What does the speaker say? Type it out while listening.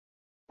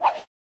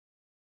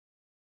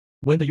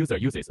When the user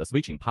uses a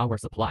switching power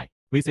supply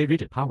with a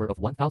rated power of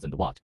 1000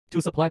 watt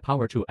to supply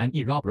power to an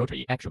eRob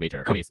rotary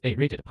actuator with a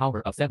rated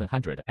power of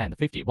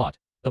 750 watt,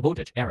 the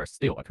voltage errors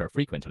still occur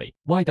frequently.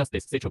 Why does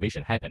this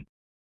situation happen?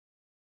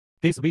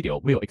 This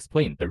video will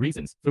explain the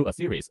reasons through a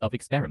series of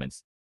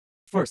experiments.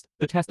 First,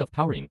 the test of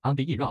powering on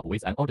the eRob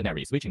with an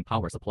ordinary switching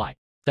power supply.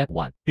 Step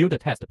 1. Build a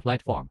test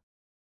platform.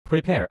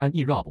 Prepare an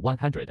eRob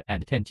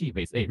 110T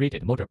with a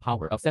rated motor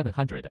power of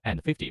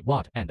 750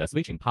 watt and a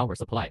switching power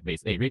supply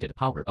with a rated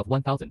power of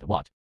 1000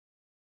 watt.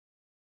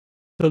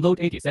 The load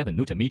 87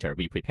 Nm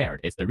we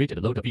prepared is the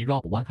rated load of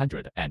eRob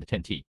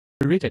 110T.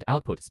 The rated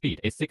output speed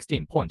is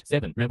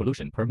 16.7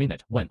 revolution per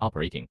minute when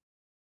operating.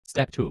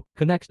 Step 2.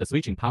 Connect the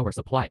switching power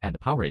supply and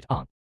power it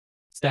on.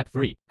 Step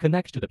 3.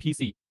 Connect to the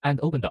PC and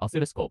open the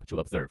oscilloscope to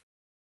observe.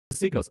 The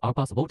signals are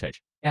bus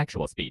voltage,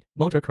 actual speed,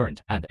 motor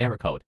current, and error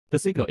code. The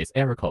signal is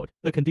error code,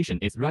 the condition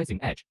is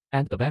rising edge,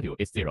 and the value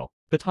is 0.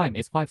 The time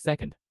is 5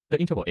 seconds, the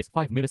interval is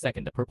 5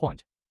 milliseconds per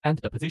point, and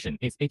the position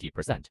is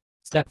 80%.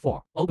 Step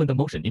 4. Open the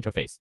motion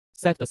interface.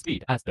 Set the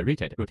speed as the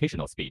rated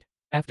rotational speed.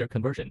 After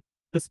conversion,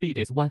 the speed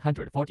is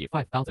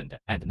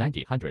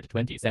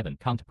 145,927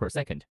 count per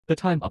second. The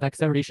time of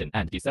acceleration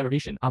and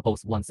deceleration are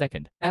both 1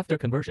 second. After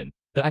conversion,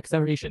 the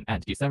acceleration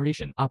and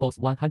deceleration are both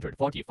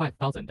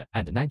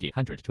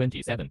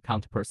 145,927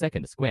 count per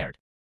second squared.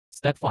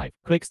 Step 5.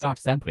 Click Start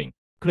Sampling.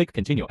 Click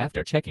Continue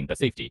after checking the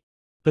safety.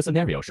 The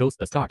scenario shows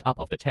the start up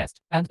of the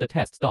test, and the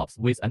test stops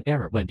with an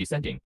error when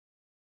descending.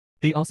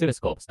 The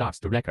oscilloscope starts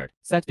to record.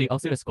 Set the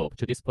oscilloscope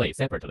to display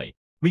separately.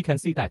 We can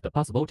see that the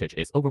bus voltage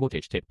is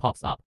overvoltage tip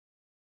pops up.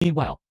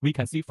 Meanwhile, we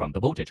can see from the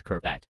voltage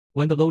curve that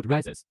when the load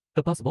rises,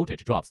 the bus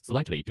voltage drops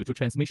slightly due to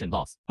transmission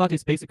loss, but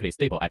is basically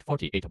stable at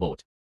 48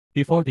 volt.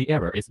 Before the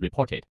error is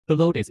reported, the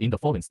load is in the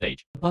falling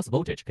stage. The bus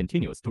voltage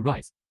continues to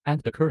rise, and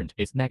the current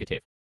is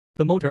negative.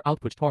 The motor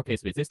output torque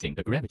is resisting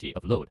the gravity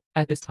of load.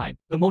 At this time,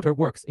 the motor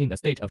works in a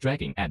state of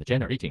dragging and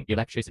generating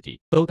electricity,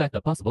 so that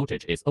the bus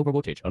voltage is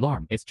overvoltage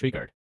alarm is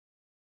triggered.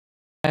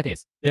 That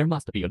is, there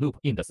must be a loop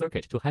in the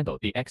circuit to handle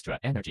the extra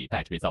energy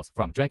that results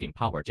from dragging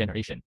power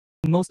generation.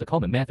 The most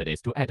common method is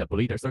to add a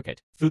bleeder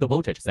circuit through the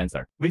voltage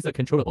sensor with a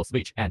controllable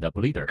switch and a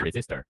bleeder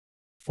resistor.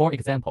 For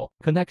example,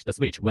 connect the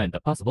switch when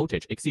the bus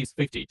voltage exceeds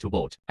 52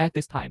 volt. At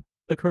this time,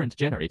 the current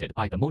generated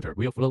by the motor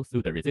will flow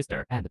through the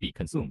resistor and be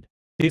consumed.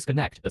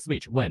 Disconnect the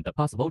switch when the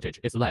bus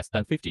voltage is less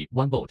than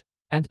 51 volt,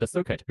 and the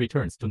circuit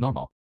returns to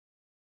normal.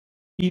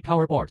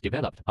 ePower board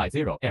developed by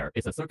ZeroErr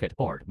is a circuit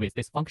board with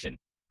this function.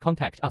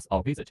 Contact us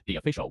or visit the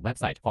official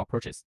website for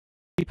purchase.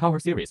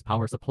 ePower series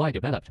power supply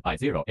developed by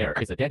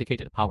ZeroErr is a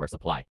dedicated power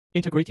supply,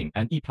 integrating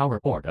an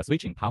ePower board, a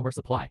switching power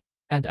supply,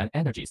 and an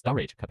energy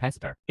storage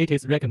capacitor. It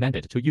is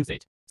recommended to use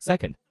it.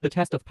 Second, the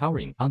test of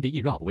powering on the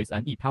eRob with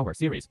an ePower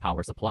series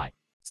power supply.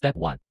 Step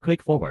 1.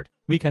 Click forward.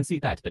 We can see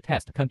that the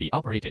test can be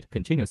operated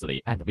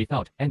continuously and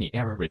without any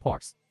error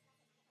reports.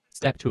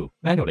 Step 2.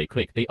 Manually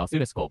click the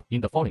oscilloscope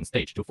in the falling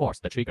stage to force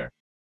the trigger.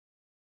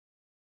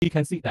 We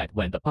can see that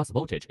when the bus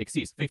voltage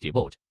exceeds 50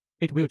 volt,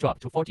 it will drop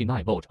to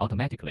 49 volt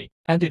automatically,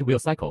 and it will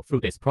cycle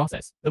through this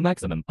process. The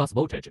maximum bus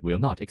voltage will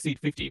not exceed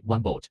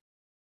 51 volt.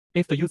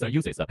 If the user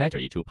uses a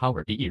battery to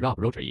power the eRob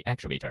rotary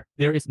actuator,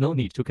 there is no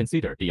need to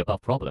consider the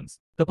above problems.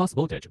 The bus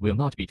voltage will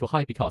not be too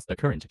high because the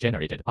current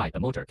generated by the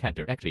motor can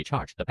directly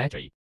charge the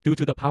battery. Due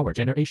to the power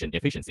generation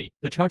efficiency,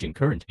 the charging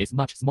current is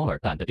much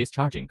smaller than the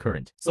discharging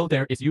current, so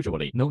there is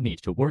usually no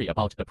need to worry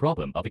about the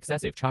problem of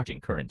excessive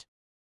charging current.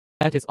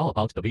 That is all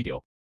about the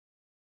video.